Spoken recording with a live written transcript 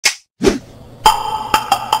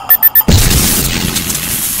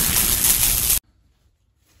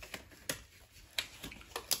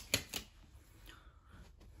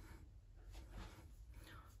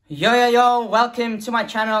Yo, welcome to my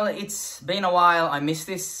channel. It's been a while. I missed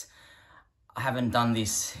this. I haven't done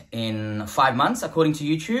this in 5 months according to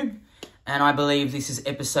YouTube, and I believe this is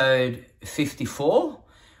episode 54.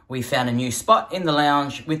 We found a new spot in the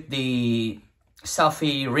lounge with the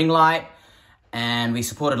selfie ring light, and we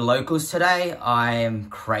supported locals today. I am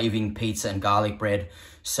craving pizza and garlic bread,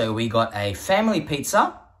 so we got a family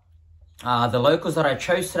pizza. The locals that I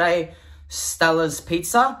chose today, Stella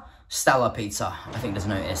Pizza. I think there's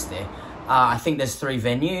no S there. I think there's 3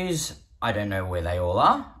 venues. I don't know where they all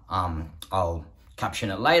are. I'll caption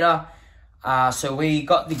it later. So we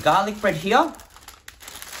got the garlic bread here.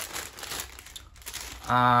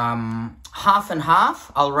 Half and half.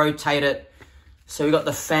 I'll rotate it. So we got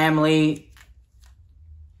the family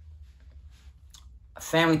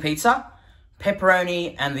pizza,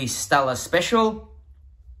 pepperoni, and the Stella special.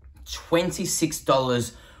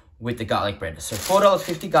 $26 with the garlic bread. So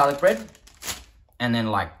 $4.50 garlic bread, and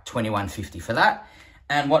then like $21.50 for that.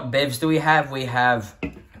 And what bevs do we have? We have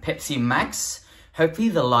Pepsi Max. Hopefully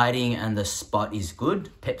the lighting and the spot is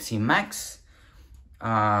good. Pepsi Max.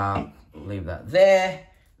 Leave that there.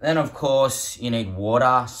 Then of course you need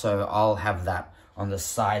water, so I'll have that on the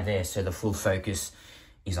side there so the full focus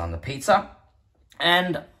is on the pizza.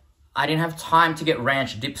 And I didn't have time to get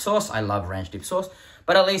ranch dip sauce. I love ranch dip sauce,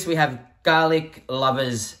 but at least we have garlic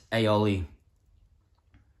lovers aioli.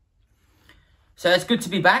 So it's good to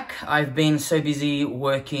be back. I've been so busy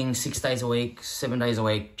working 6 days a week, 7 days a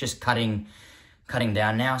week, just cutting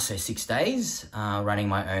down now. So 6 days, running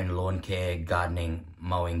my own lawn care, gardening,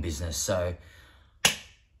 mowing business. So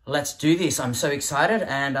let's do this. I'm so excited.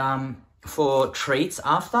 And for treats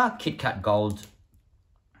after, KitKat Gold.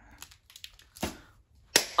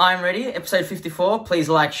 I'm ready. Episode 54. Please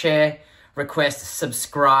like, share, request,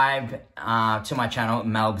 subscribe to my channel,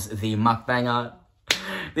 Melbs the Mukbanger.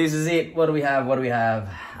 This is it. What do we have?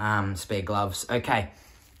 Spare gloves. Okay.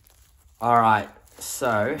 All right.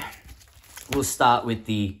 So we'll start with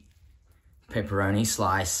the pepperoni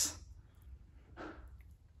slice,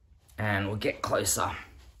 and we'll get closer.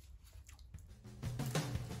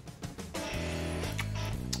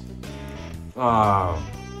 Oh,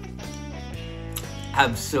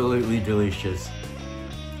 absolutely delicious.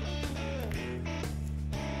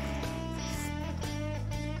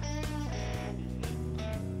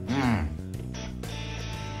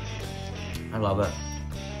 I love it.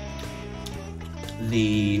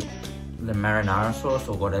 The marinara sauce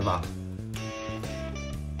or whatever.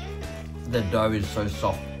 The dough is so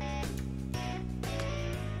soft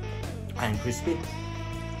and crispy.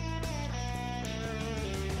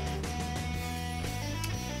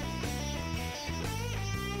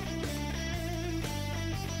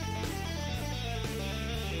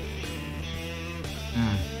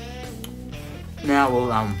 Now we'll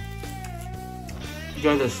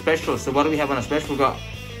go to the special. So what do we have on a special? We've got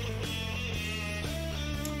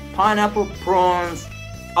pineapple, prawns,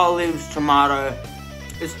 olives, tomato.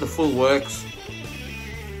 It's the full works.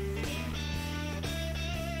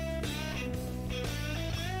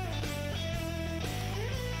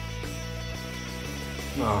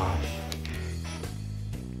 Oh.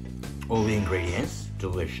 All the ingredients,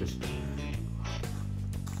 delicious.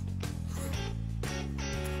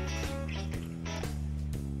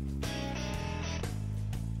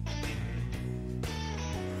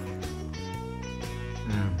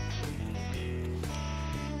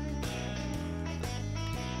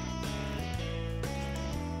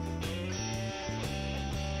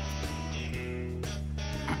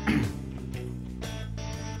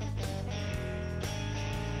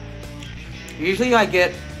 Usually I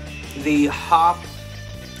get the half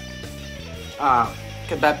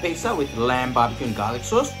kebab pizza with lamb, barbecue and garlic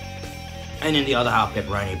sauce, and then the other half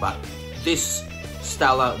pepperoni, but this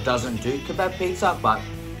Stella doesn't do kebab pizza, but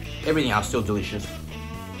everything else still delicious.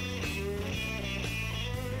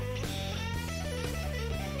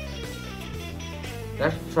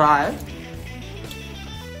 Let's try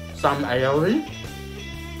some aioli.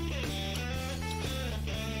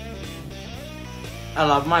 I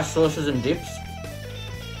love my sauces and dips.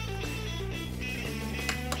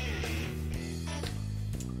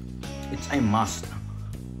 It's a must.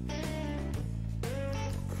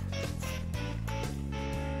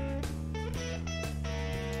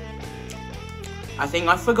 I think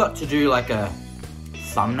I forgot to do like a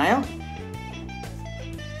thumbnail.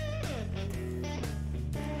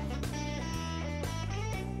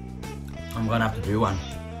 I'm gonna have to do one.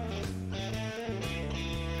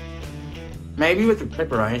 Maybe with the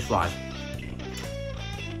pepperoni slice.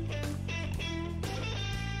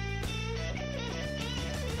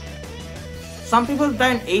 Some people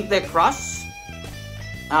don't eat their crusts,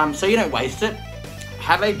 so you don't waste it.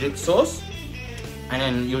 have a dip sauce and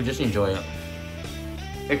then you'll just enjoy it.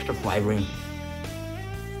 Extra flavoring.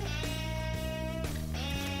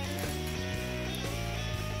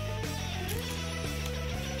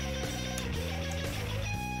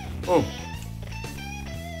 Oh,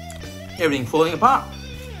 everything falling apart.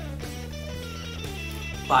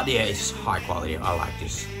 But yeah, it's high quality. I like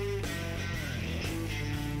this.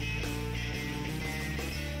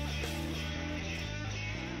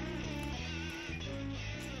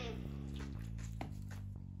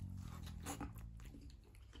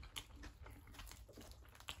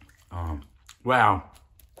 Wow.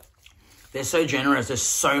 They're so generous. There's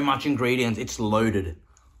so much ingredients. It's loaded.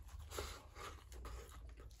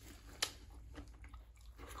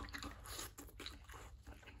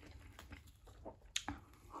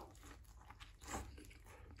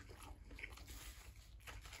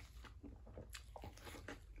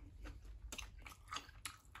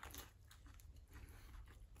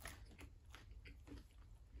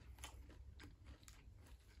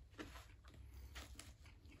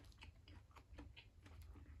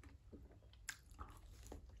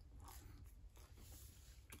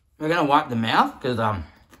 We're gonna wipe the mouth because I'm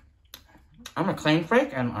a clean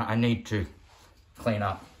freak and I need to clean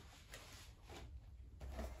up.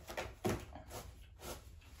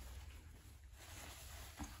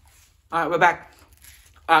 Alright, we're back.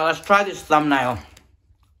 Alright, let's try this thumbnail.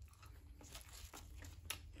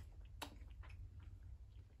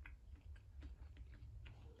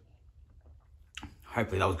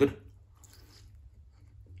 Hopefully that was good.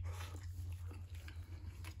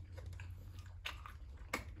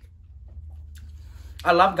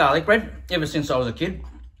 I love garlic bread ever since I was a kid.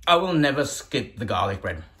 I will never skip the garlic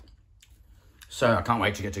bread. So I can't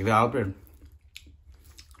wait to get to the garlic bread.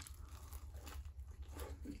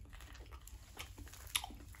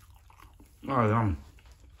 Oh, yum.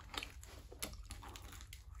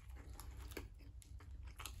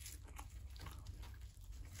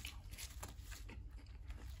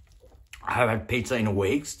 I haven't had pizza in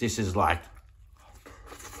weeks. This is like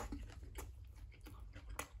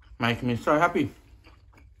making me so happy.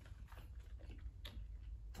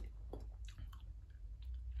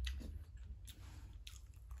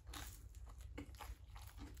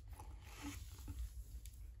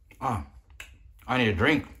 Oh, I need a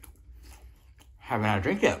drink. Haven't had a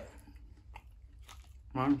drink yet.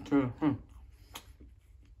 1, 2, 3.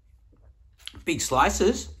 Big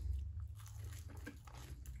slices.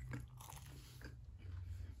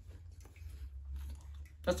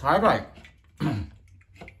 Let's hydrate.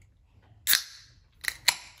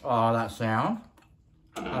 Oh, that sound.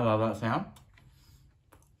 I love that sound.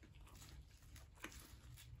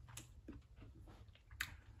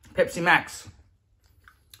 Pepsi Max.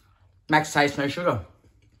 Max taste, no sugar.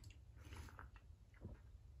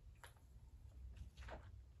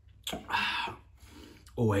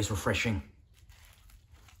 Always refreshing.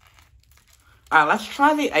 Alright, let's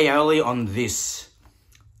try the aioli on this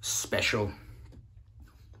special.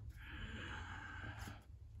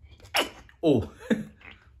 Oh,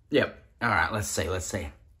 yep. Alright, let's see, let's see.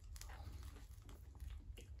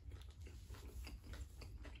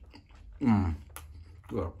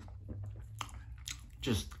 Well,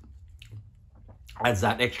 just adds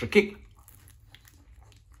that extra kick.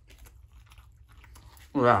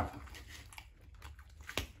 Right.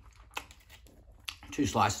 2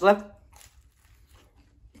 slices left.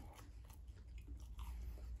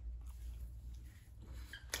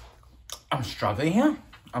 I'm struggling here.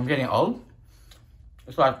 I'm getting old.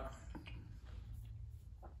 It's like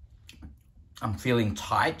I'm feeling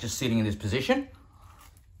tight just sitting in this position.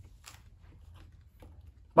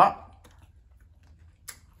 But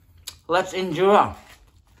let's endure.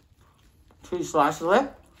 2 slices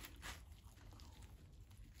left.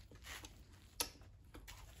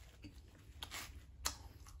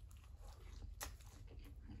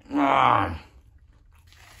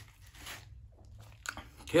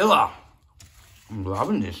 Killer. I'm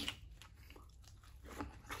loving this.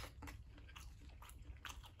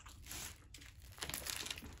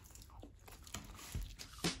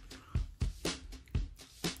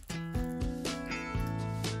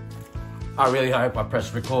 I really hope I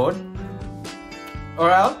press record, or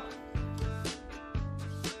else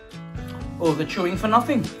all the chewing for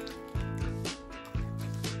nothing.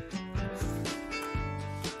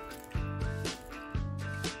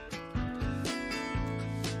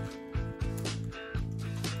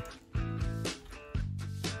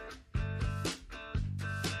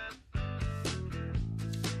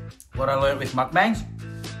 What I learned with mukbangs,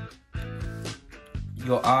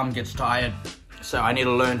 your arm gets tired. So I need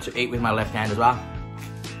to learn to eat with my left hand as well.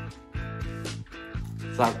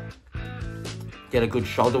 So get a good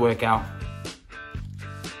shoulder workout.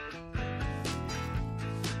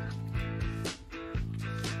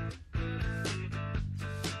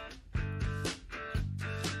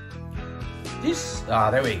 This,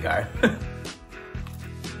 there we go.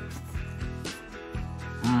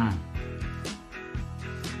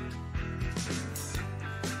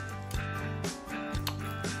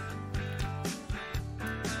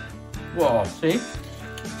 Whoa, see?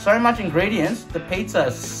 So much ingredients, the pizza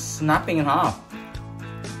is snapping in half.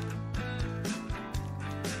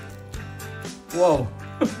 Whoa.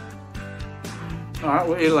 Alright,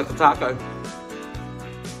 we'll eat it like a taco.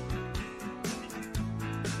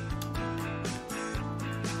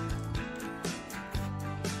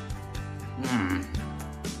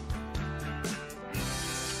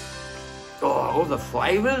 Oh, all the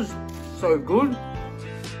flavors, so good.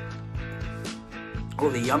 All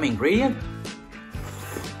the yummy ingredients.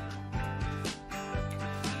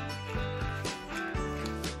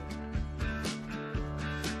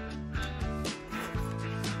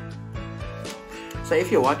 So if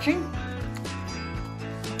you're watching,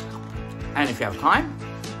 and if you have time,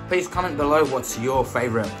 please comment below what's your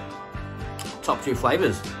favorite top 2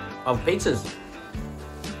 flavors of pizzas.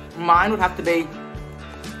 Mine would have to be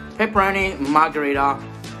pepperoni, margarita,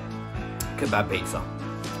 kebab pizza.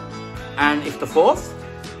 And if the 4th,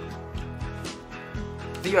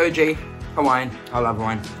 the OG, Hawaiian. I love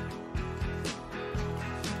wine.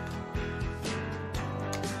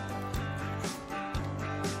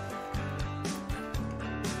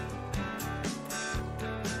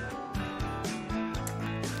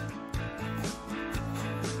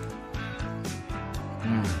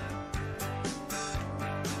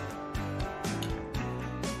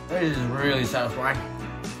 This is really satisfying.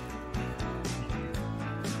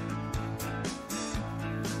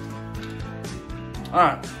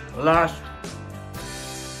 Alright, last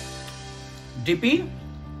dippy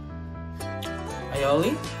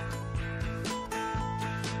aioli.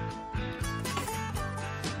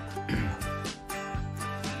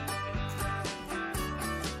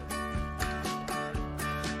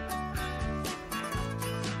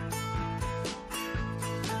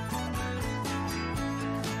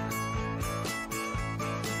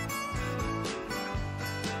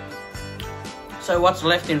 So what's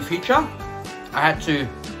left in future? I had to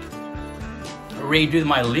redo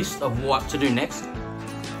my list of what to do next.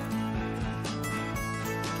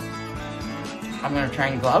 I'm going to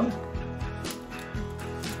train glove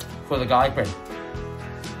for the garlic bread.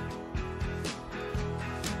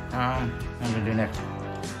 I'm going to do next.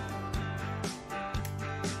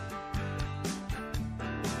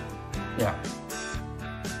 Yeah.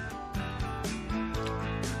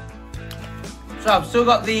 So I've still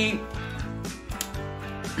got the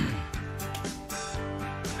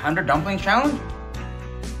 100 dumplings challenge.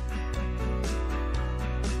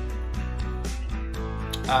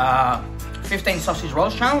 15 sausage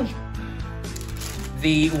rolls challenge.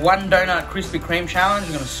 The 1 donut Krispy Kreme challenge.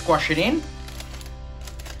 I'm gonna squash it in.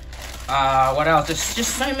 What else? There's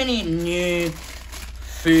just so many new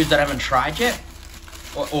foods that I haven't tried yet,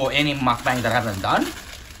 or any mukbang that I haven't done,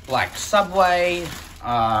 like Subway,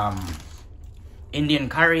 Indian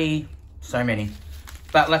curry, so many.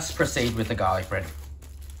 But let's proceed with the garlic bread.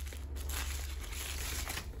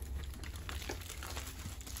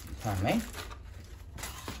 Pardon me.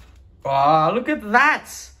 Oh, look at that!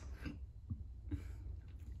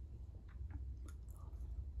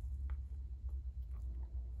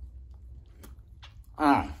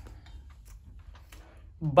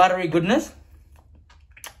 Buttery goodness.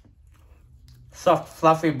 Soft,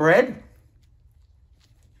 fluffy bread.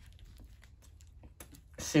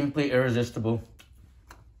 Simply irresistible.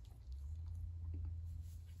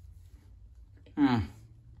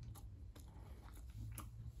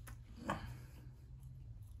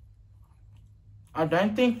 I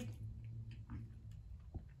don't think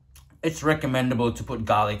it's recommendable to put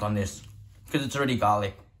garlic on this because it's already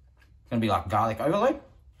garlic. It's gonna be like garlic overload.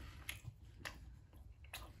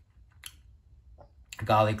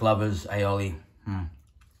 Garlic lovers, aioli.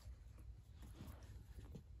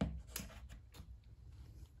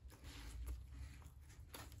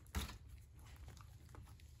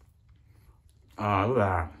 Oh, look at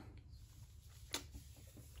that.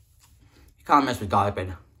 You can't mess with garlic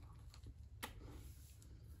bread.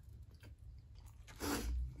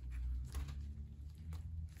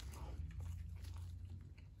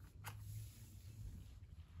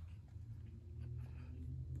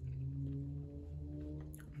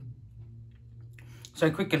 So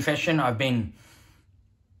quick confession, I've been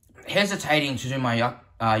hesitating to do my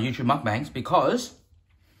YouTube mukbangs because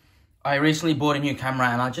I recently bought a new camera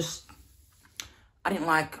and I didn't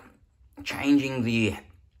like changing the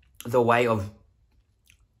way of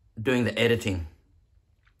doing the editing,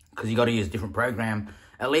 because you got to use a different program.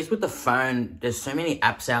 At least with the phone, there's so many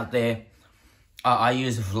apps out there. I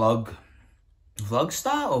use Vlogstar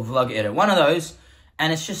or Vlog Edit, one of those,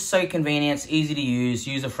 and it's just so convenient. It's easy to use,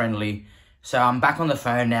 user friendly. So I'm back on the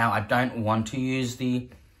phone now. I don't want to use the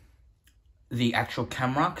actual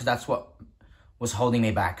camera because that's what was holding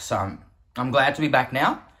me back. So I'm glad to be back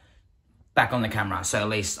now, back on the camera. So at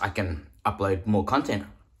least I can upload more content.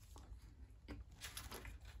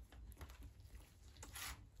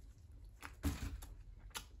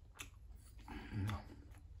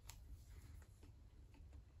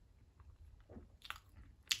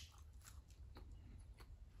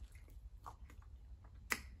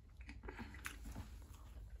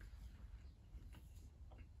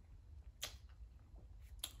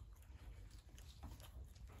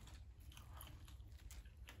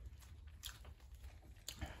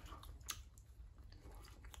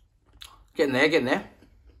 Getting there, getting there.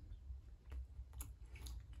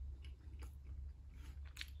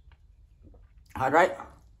 Hydrate.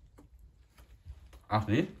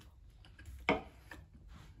 After this.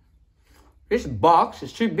 This box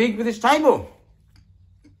is too big for this table.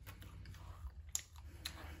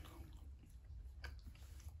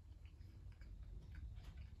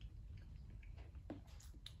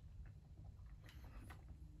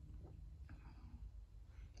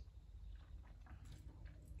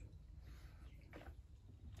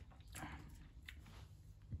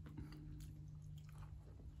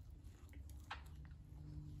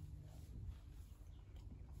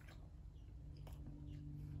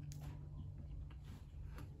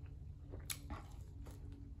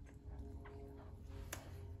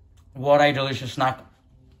 What a delicious snack.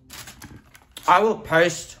 I will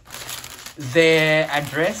post their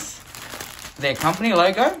address, their company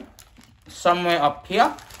logo, somewhere up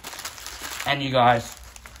here. And you guys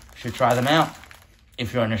should try them out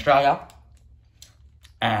if you're in Australia.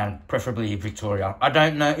 And preferably Victoria. I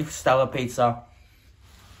don't know if Stella Pizza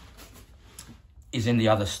is in the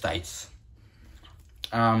other states.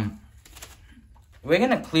 We're going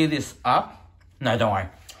to clear this up. No, don't worry.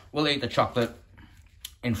 We'll eat the chocolate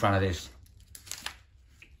in front of this.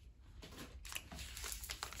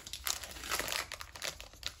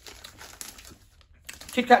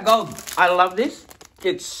 KitKat Gold. I love this.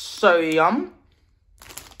 It's so yum.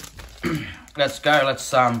 Let's go. Let's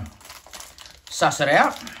suss it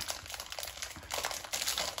out.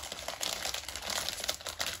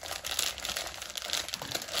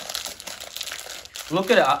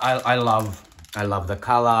 Look at it. I love the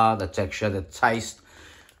color, the texture, the taste.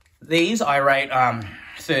 These I rate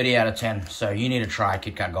 30 out of 10. So you need to try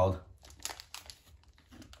KitKat Gold.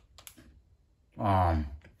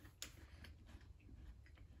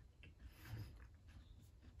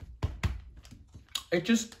 It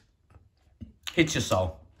just hits your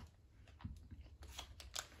soul.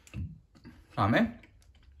 Oh, man.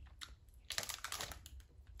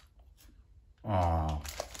 Oh.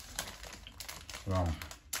 Well.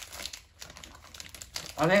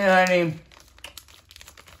 I think there's only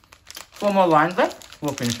 4 more lines left.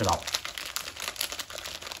 We'll finish it up.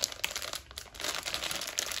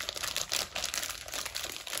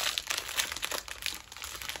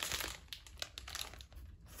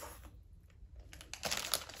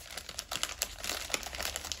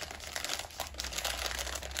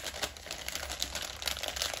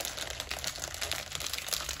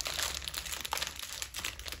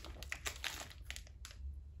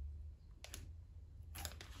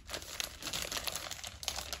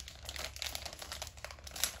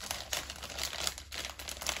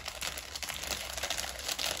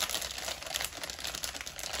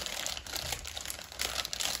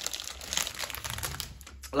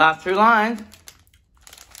 Last 2 lines.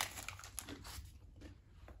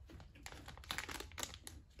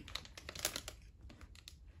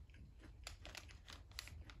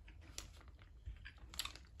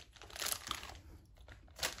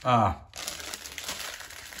 Ah.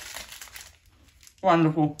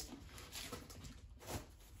 Wonderful.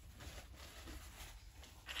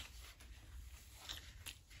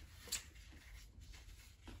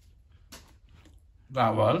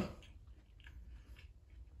 That was.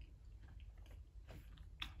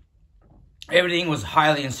 Everything was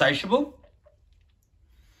highly insatiable.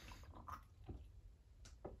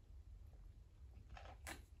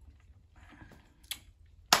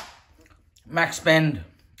 Max spend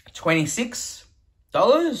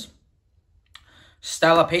 $26.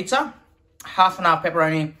 Stella Pizza. Half and half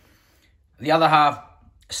pepperoni. The other half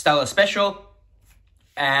Stella Special.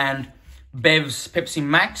 And Bev's Pepsi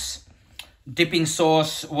Max. Dipping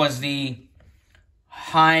sauce was the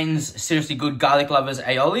Heinz Seriously Good Garlic Lovers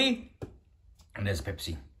aioli. And there's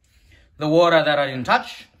Pepsi. The water that I didn't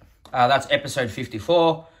touch, that's episode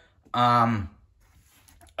 54. I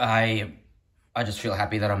just feel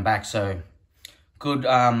happy that I'm back. So good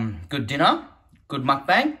dinner, good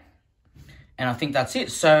mukbang. And I think that's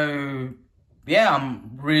it. So yeah,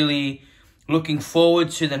 I'm really looking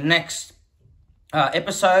forward to the next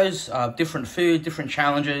episodes, different food, different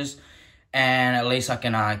challenges, and at least I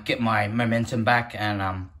can get my momentum back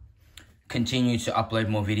and continue to upload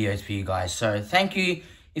more videos for you guys. So thank you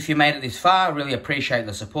if you made it this far. I really appreciate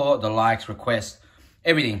the support, the likes, requests,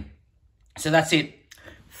 everything. So that's it.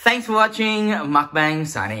 Thanks for watching. Mukbang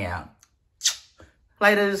signing out.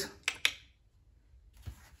 Laters.